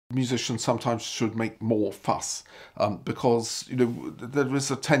musicians sometimes should make more fuss because, you know, there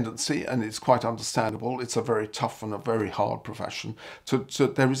is a tendency, and it's quite understandable, it's a very tough and a very hard profession,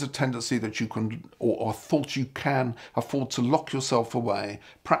 there is a tendency that you can, or thought you can afford to lock yourself away,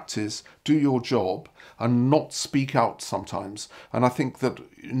 practice, do your job, and not speak out sometimes. And I think that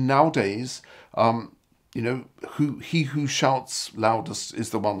nowadays, you know, he who shouts loudest is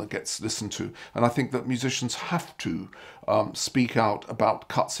the one that gets listened to. And I think that musicians have to speak out about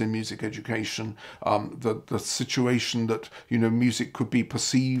cuts in music education, the situation that, you know, music could be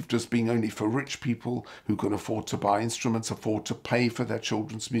perceived as being only for rich people who can afford to buy instruments, afford to pay for their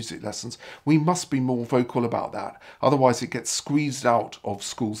children's music lessons. We must be more vocal about that. Otherwise it gets squeezed out of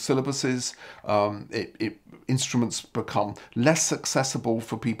school syllabuses. Instruments become less accessible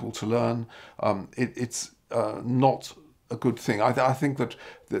for people to learn. It's not a good thing. I think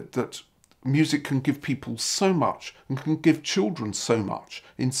that music can give people so much, and can give children so much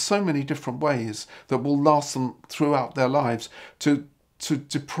in so many different ways that will last them throughout their lives. To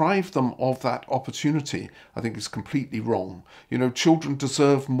deprive them of that opportunity, I think, is completely wrong. You know, children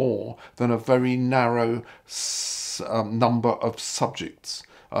deserve more than a very narrow number of subjects.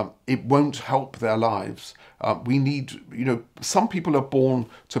 It won't help their lives. We need, you know, some people are born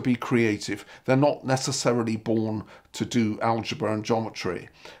to be creative. They're not necessarily born to do algebra and geometry.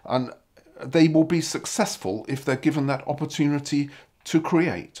 And they will be successful if they're given that opportunity to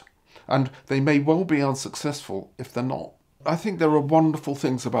create. And they may well be unsuccessful if they're not. I think there are wonderful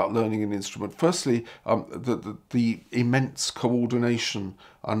things about learning an instrument. Firstly, the immense coordination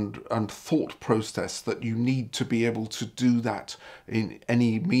and thought process that you need to be able to do that in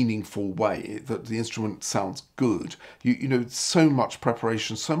any meaningful way, that the instrument sounds good. You know, so much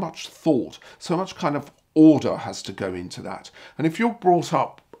preparation, so much thought, so much kind of order has to go into that. And if you're brought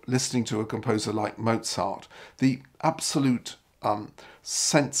up listening to a composer like Mozart, the absolute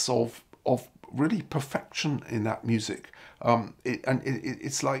sense of really perfection in that music.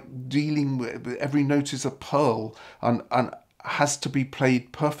 It's like dealing with every note is a pearl and has to be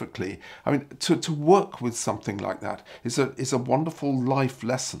played perfectly. I mean, to work with something like that is a wonderful life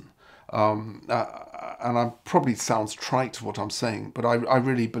lesson. And I probably sounds trite what I'm saying, but I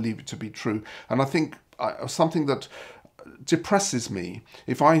really believe it to be true. And I think something that depresses me,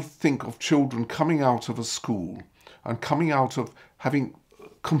 if I think of children coming out of a school and coming out of having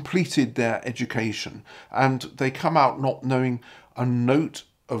completed their education, and they come out not knowing a note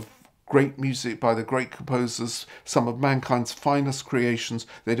of great music by the great composers, some of mankind's finest creations.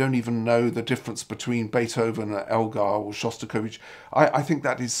 They don't even know the difference between Beethoven and Elgar or Shostakovich. I think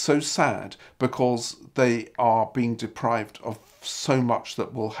that is so sad, because they are being deprived of so much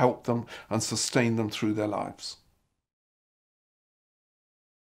that will help them and sustain them through their lives.